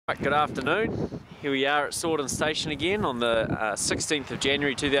Good afternoon. Here we are at Sawdon Station again on the 16th of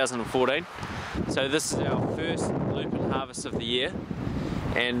January 2014. So this is our first lupin harvest of the year,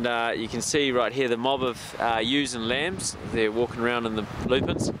 and you can see right here the mob of ewes and lambs. They're walking around in the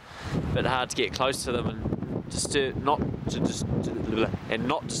lupins, a bit hard to get close to them and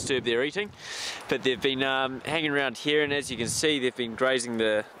not disturb their eating, but they've been hanging around here, and as you can see they've been grazing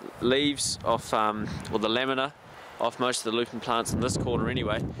the leaves off, or the lamina off most of the lupin plants in this corner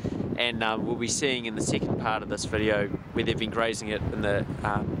anyway, and we'll be seeing in the second part of this video where they've been grazing it in the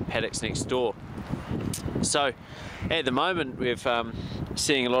paddocks next door. So at the moment we're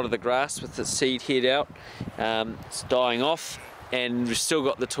seeing a lot of the grass with the seed head out, it's dying off, and we've still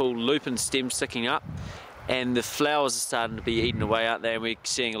got the tall lupin stem sticking up, and the flowers are starting to be eaten away, aren't they? And we're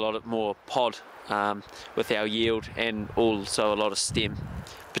seeing a lot more pod with our yield, and also a lot of stem,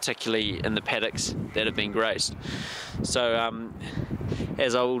 particularly in the paddocks that have been grazed. So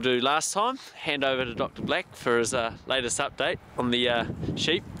as I will do last time, hand over to Dr. Black for his latest update on the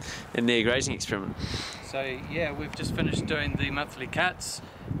sheep and their grazing experiment. So yeah, we've just finished doing the monthly cuts,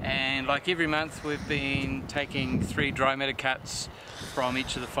 and like every month we've been taking 3 dry matter cuts from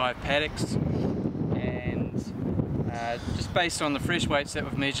each of the 5 paddocks, and just based on the fresh weights that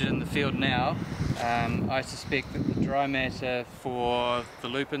we've measured in the field now, I suspect that the dry matter for the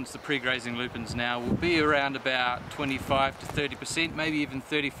lupins, the pre-grazing lupins now, will be around about 25 to 30%, maybe even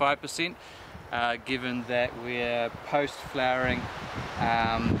 35%, given that we're post-flowering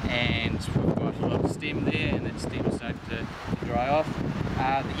and we've got a lot of stem there, and that stem is starting to dry off.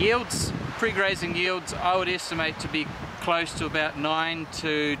 The yields, pre-grazing yields, I would estimate to be close to about 9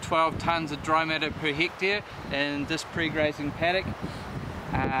 to 12 tonnes of dry matter per hectare in this pre-grazing paddock,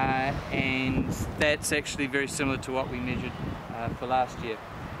 and that's actually very similar to what we measured for last year.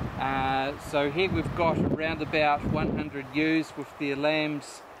 So here we've got around about 100 ewes with their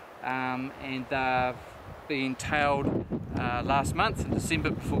lambs, and they've been tailed last month in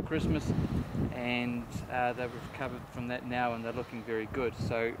December before Christmas, and they've recovered from that now, and they're looking very good.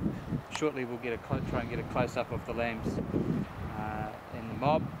 So shortly we'll get try and get a close-up of the lambs in the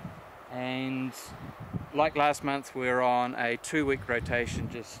mob. And like last month, we're on a 2-week rotation,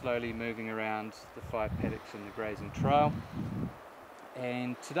 just slowly moving around the 5 paddocks in the grazing trail.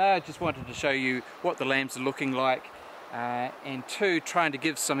 And today I just wanted to show you what the lambs are looking like, and 2, trying to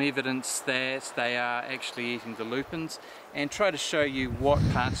give some evidence that they are actually eating the lupins, and try to show you what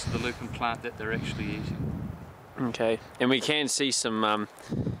parts of the lupin plant that they're actually eating. Okay, and we can see some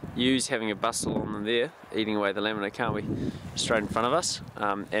ewes having a bustle on them there, eating away the lamina, can't we? Straight in front of us,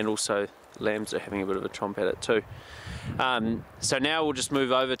 and also lambs are having a bit of a chomp at it too. So now we'll just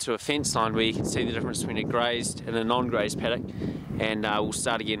move over to a fence line where you can see the difference between a grazed and a non-grazed paddock, and we'll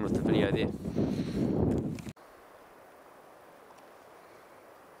start again with the video there.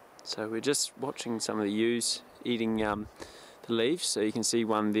 So we're just watching some of the ewes eating the leaves, so you can see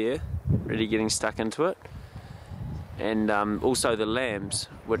one there really getting stuck into it, and also the lambs,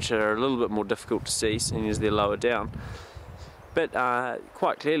 which are a little bit more difficult to see seeing as they're lower down, but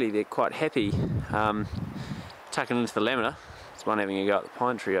quite clearly they're quite happy tucking into the lamina. There's one having a go at the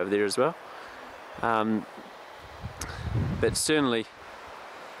pine tree over there as well, but certainly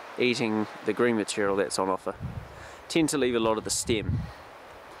eating the green material that's on offer. Tend to leave a lot of the stem.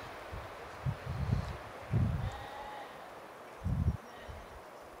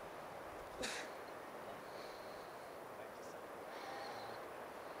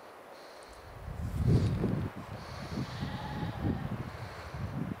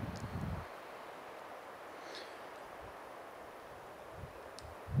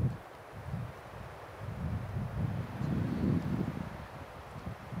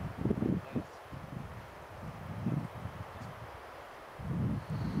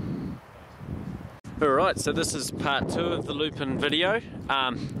 Alright, so this is part 2 of the lupin video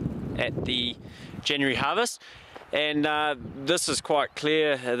at the January harvest, and this is quite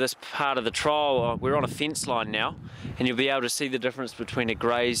clear, this part of the trial. We're on a fence line now, and you'll be able to see the difference between a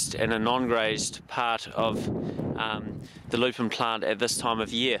grazed and a non-grazed part of the lupin plant at this time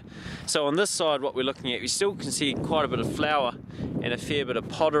of year. So on this side, what we're looking at, we still can see quite a bit of flower and a fair bit of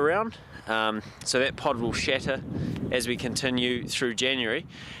pod around, so that pod will shatter as we continue through January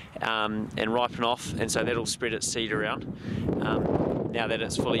and ripen off, and so that'll spread its seed around now that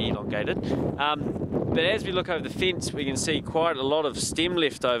it's fully elongated. But as we look over the fence, we can see quite a lot of stem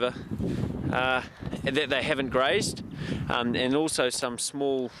left over that they haven't grazed, and also some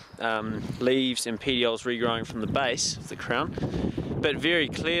small leaves and pedioles regrowing from the base of the crown, but very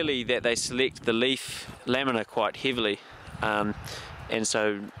clearly that they select the leaf lamina quite heavily, and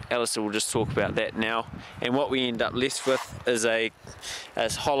so Alistair will just talk about that now. And what we end up left with is a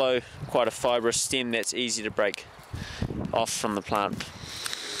hollow, quite a fibrous stem that's easy to break off from the plant.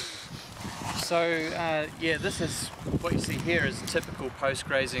 So yeah, this is what you see here is typical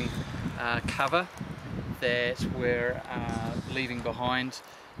post-grazing cover that we're leaving behind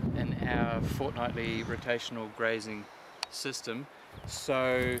in our fortnightly rotational grazing system.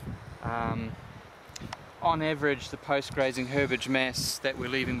 So on average, the post-grazing herbage mass that we're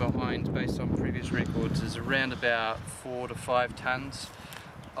leaving behind based on previous records is around about 4 to 5 tonnes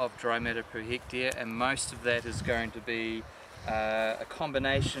of dry matter per hectare, and most of that is going to be a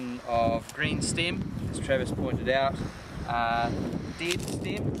combination of green stem, as Travis pointed out, dead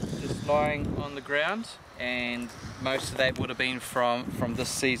stem just lying on the ground, and most of that would have been from this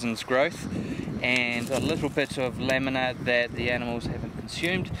season's growth, and a little bit of lamina that the animals haven't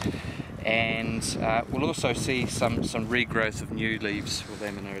consumed, and we'll also see some regrowth of new leaves with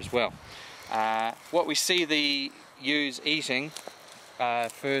lamina as well. What we see the ewes eating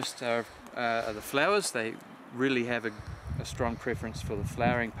first are the flowers. They really have a strong preference for the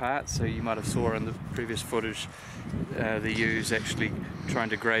flowering part, so you might have saw in the previous footage the ewes actually trying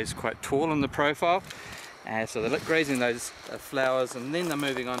to graze quite tall in the profile, so they're grazing those flowers, and then they're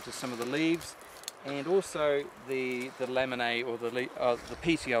moving on to some of the leaves and also the laminae or the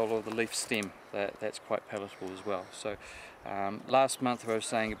petiole or the leaf stem. That's quite palatable as well. So last month I was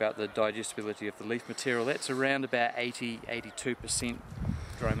saying about the digestibility of the leaf material, that's around about 80–82%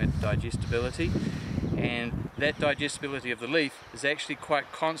 dry matter digestibility, and that digestibility of the leaf is actually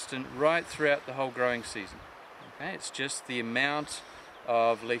quite constant right throughout the whole growing season. Okay? It's just the amount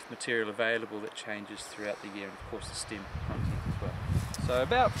of leaf material available that changes throughout the year, and of course the stem content as well. So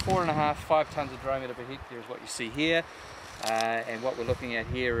about 4.5–5 tonnes of dry matter per hectare is what you see here, and what we're looking at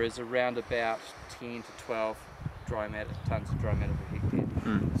here is around about 10 to 12 tonnes of dry matter per hectare.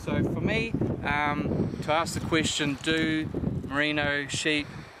 So for me, to ask the question, do merino sheep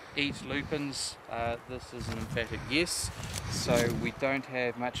eat lupins? This is an emphatic yes. So we don't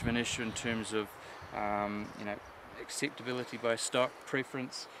have much of an issue in terms of acceptability by stock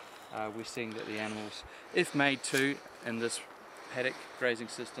preference. We're seeing that the animals, if made to in this paddock grazing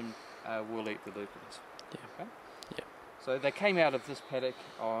system, will eat the lupins. Yeah. Okay? Yeah. So they came out of this paddock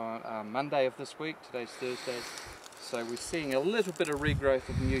on Monday of this week. Today's Thursday. So we're seeing a little bit of regrowth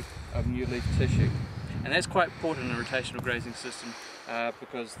of new leaf tissue, and that's quite important in a rotational grazing system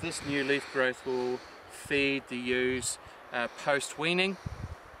because this new leaf growth will feed the ewes post-weaning,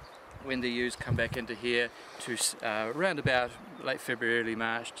 when the ewes come back into here to around about late February, early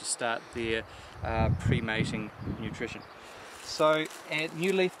March to start their pre-mating nutrition. So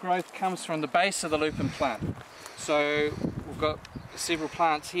new leaf growth comes from the base of the lupin plant. So we've got several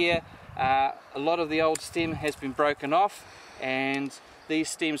plants here. A lot of the old stem has been broken off, and these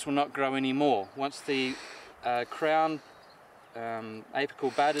stems will not grow anymore. Once the crown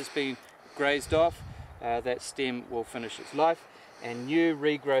apical bud has been grazed off, that stem will finish its life, and new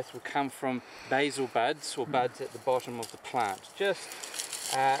regrowth will come from basal buds, or buds at the bottom of the plant, just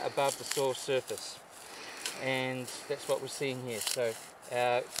above the soil surface. And that's what we're seeing here. So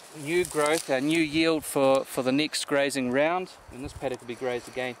our new growth, our new yield for the next grazing round, and this paddock will be grazed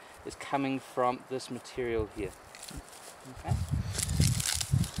again, is coming from this material here. Okay.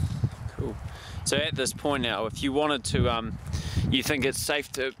 Cool. So at this point now, if you wanted to, you think it's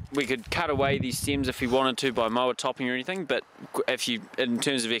safe to, we could cut away these stems if we wanted to by mower topping or anything, but if you, in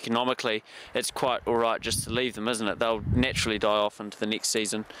terms of economically, it's quite alright just to leave them, isn't it? They'll naturally die off into the next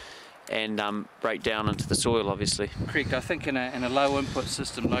season and break down into the soil, obviously. Correct. I think in a low input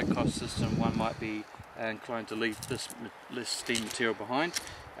system, low cost system, one might be inclined to leave this stem material behind,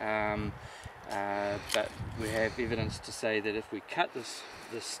 but we have evidence to say that if we cut this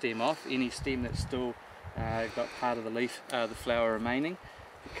stem off, any stem that's still got part of the leaf, the flower remaining,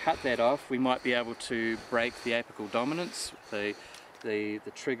 we cut that off, we might be able to break the apical dominance, the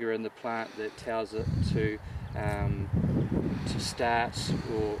trigger in the plant that tells it to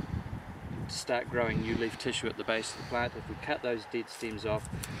start growing new leaf tissue at the base of the plant. If we cut those dead stems off,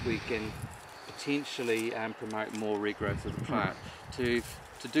 we can potentially promote more regrowth of the plant.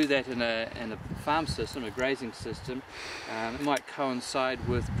 To do that in a farm system, a grazing system, it might coincide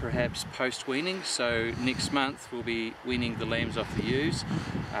with perhaps post-weaning. So next month we'll be weaning the lambs off the ewes,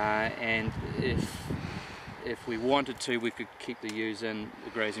 and if we wanted to, we could keep the ewes in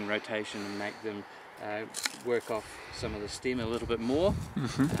the grazing rotation and make them work off some of the stem a little bit more.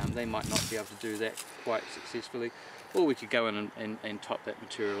 They might not be able to do that quite successfully, or we could go in and top that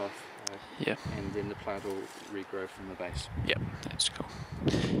material off. Yeah. And then the plant will regrow from the base. Yep, that's cool.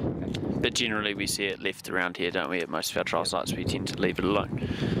 But generally we see it left around here, don't we? At most of our trial sites we tend to leave it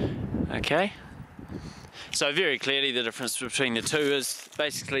alone. Okay. So very clearly the difference between the two is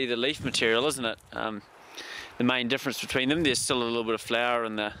basically the leaf material, isn't it? The main difference between them, there's still a little bit of flower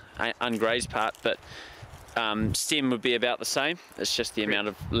in the ungrazed part, but stem would be about the same. It's just the amount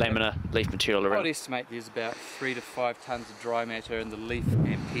of laminar leaf material around. I'd estimate there's about 3 to 5 tonnes of dry matter in the leaf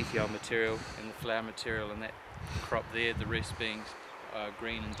and petiole material and the flower material in that crop there, the rest being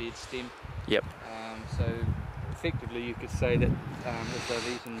green and dead stem. Yep. So effectively you could say that if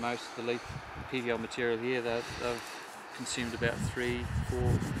they've eaten most of the leaf and petiole material here, they've consumed about 3-4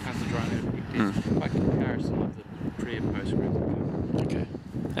 tonnes of dry matter by comparison of the pre and post grazing. Okay,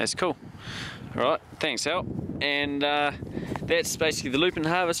 that's cool. Alright, thanks Al. And that's basically the lupin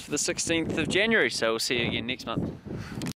harvest for the 16th of January, so we'll see you again next month.